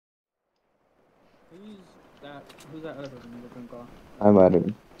Who's that other person you can call? I'm at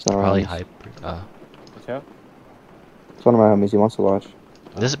him. It's not Probably homies. hype. What's up? It's one of my homies. He wants to watch.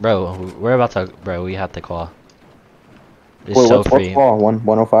 This bro, we're about to, bro. We have to call. It's Wait, so what's free. ball?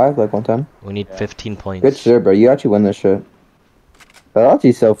 105, like 110. We need 15 points. Good shit, bro. You actually win this shit. That's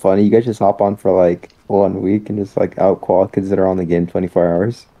actually so funny. You guys just hop on for like 1 week and just like out qual kids that are on the game 24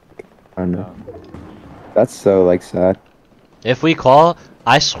 hours. I don't know. That's so like sad. If we call,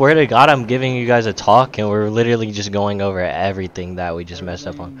 I swear to God, I'm giving you guys a talk, and we're literally just going over everything that we just messed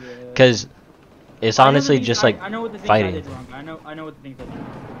up on. Cause it's honestly just like fighting. I know what the things I did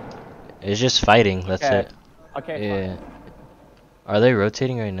wrong. It's just fighting. That's Okay. it. Okay. Yeah. Are they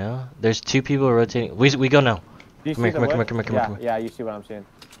rotating right now? There's 2 people rotating. We go now. Do you Come see here, come the here, wood? come here, come here, come here. Yeah, you see what I'm seeing.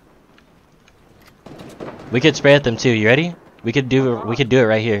 We could spray at them too. You ready? We could do it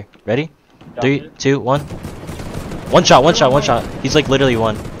right here. Ready? 3, 2, 1. One shot, one shot, one shot. He's like literally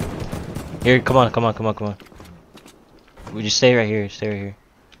one. Here, come on, come on, come on, come on. We just stay right here, stay right here.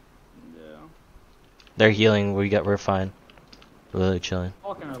 Yeah. They're healing. We're fine. We're literally chilling.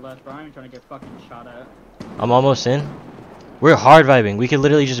 Walking on our left, bro. I'm even trying to get fucking shot at. I'm almost in. We're hard vibing. We could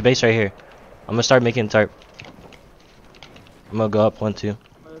literally just base right here. I'm gonna start making tarp. I'm gonna go up 1, 2.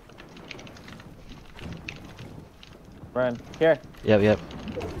 Run. Here. Yep, yep.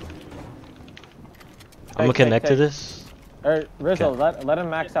 I'm gonna connect to this. Rizzo, Okay. let him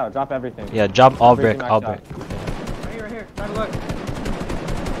max out. Drop everything. Yeah, drop all Everything brick, all maxed brick. Right here. Try to look.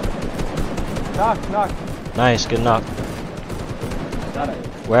 Knock. Nice, good knock. Got it.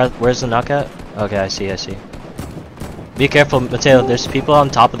 Where's the knock at? Okay, I see. Be careful, Mateo. There's people on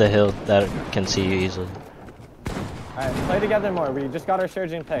top of the hill that can see you easily. Alright, play together more. We just got our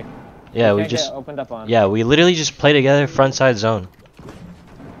surging pick. Yeah, we Can't just get opened up on. yeah, we literally just play together front side zone.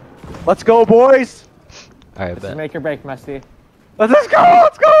 Let's go, boys! All right, This is bet. make or break, Messi. Let's go!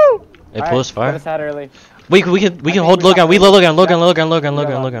 Let's go! It pulls Get far. us out early. We can think hold we Logan. got We this.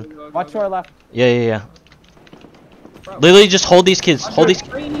 Logan. Watch to our left. Yeah. Literally just hold these kids. Hold these.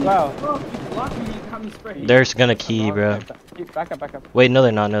 Wow. Bro, you blocked me. You got me sprayed. They're gonna key, bro. Back up. Wait, no,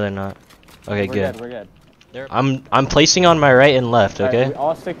 they're not. Okay, We're good. We're good. I'm placing on my right and left. Alright, Okay. we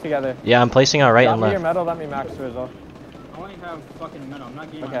all stick together. Yeah, I'm placing on right Drop and me your left. metal, let me max Rizzo. I only have fucking metal. I'm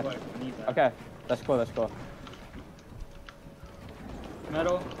not getting my Okay. wood. I need that. Okay, that's cool.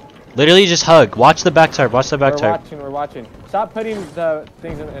 Metal. Literally just hug. Watch the back tarp. Watch the back tarp. We're watching. Stop putting the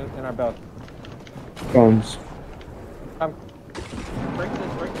things in our belt. Bones. Break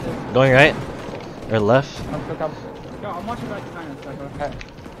this. Going right or left. Come. Yo, I'm watching back behind us, Becca. Okay.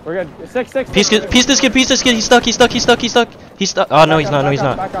 We're good. Six. Piece this kid. He's stuck. Oh no, he's not.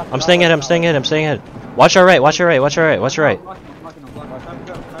 Back off. I'm staying ahead. Watch our right. I'm blocking. Time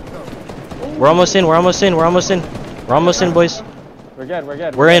to go. We're almost in, boys. We're good.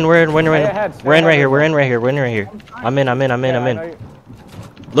 We're in right here. Stay ahead. We're in right here. I'm in. Yeah, I know you-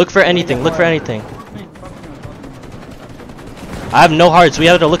 Look for anything. I have no hearts. We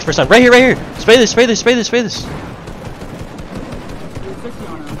have to look for some. Right here. Spray this. 60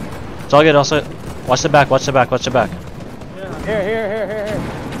 on him. It's all good. Also, watch the back. Yeah.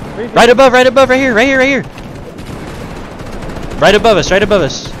 Here. Right above. Right here. Right above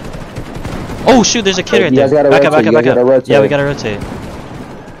us. Oh shoot! There's a kid right You guys there. gotta Back rotate, you guys gotta up. rotate. Yeah, we gotta rotate.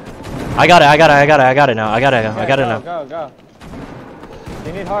 I got it now. I got it now. Go.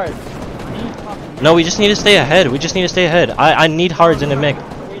 You need hearts. No, we just need to stay ahead. I need hards in the mix.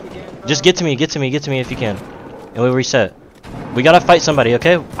 Just get to me if you can. And we reset. We gotta fight somebody,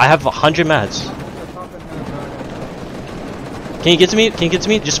 okay? I have 100 mats. Can you get to me?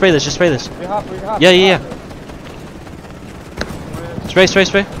 Just spray this. We hop. Yeah. Spray.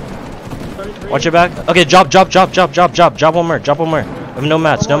 Watch your back. Okay, drop one more. I have no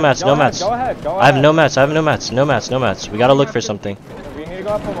mats. Go ahead. I have no mats. We gotta look for something. We need to go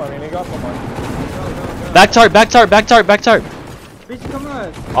up one more. Back tarp. Reach, come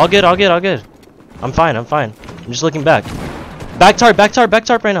on. All good. I'm fine. I'm just looking back. Back tarp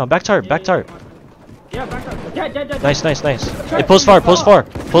right now. Back tarp. Yeah, back up. Dead. Nice. It pulls far. Go ahead.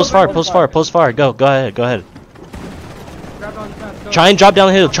 Grab on the fence. Go. Try and drop down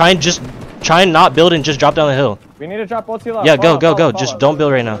the hill. Try and not build and just drop down the hill. We need to drop ulti low. Yeah, go. Follow. Just don't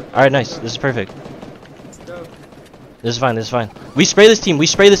build right now. Alright, nice. This is perfect. Go. This is fine. We spray this team. We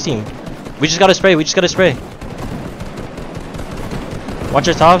just gotta spray. Watch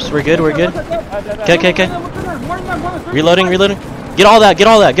our tops. We're good. Okay. Reloading. Get all of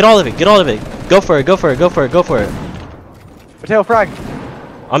it. Go for it. Mateo frag.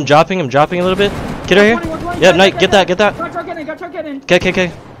 I'm dropping a little bit. Kid right here. Yeah, Knight, get that. Got truck getting.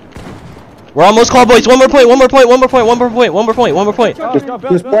 Okay. We're almost call, boys. One more point. One more point. One more point. One more point. One more point. One more point.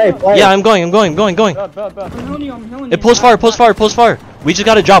 Just play. Yeah, I'm going. Going. I'm healing you, I'm healing you. It pulls far. Pulls far. Pulls far. We just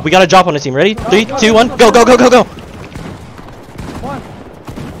got to drop. We got to drop on the team. Ready? 3, 2, 1. Go. Go. Go. Go. Go.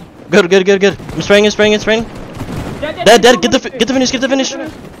 Good. Good. Good. Good. I'm spraying. I'm spraying. I'm spraying. Dead. Dead. Get the finish. Get the finish.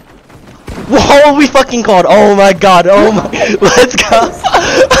 Whoa, we fucking called. Oh my god. Oh my. Let's go.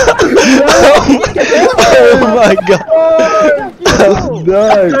 Oh my god.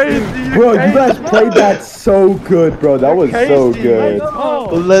 Nice. Crazy, Bro, you guys played that so good, bro. That was so good.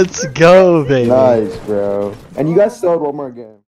 Let's go, baby. Nice, bro. And you guys still had one more game.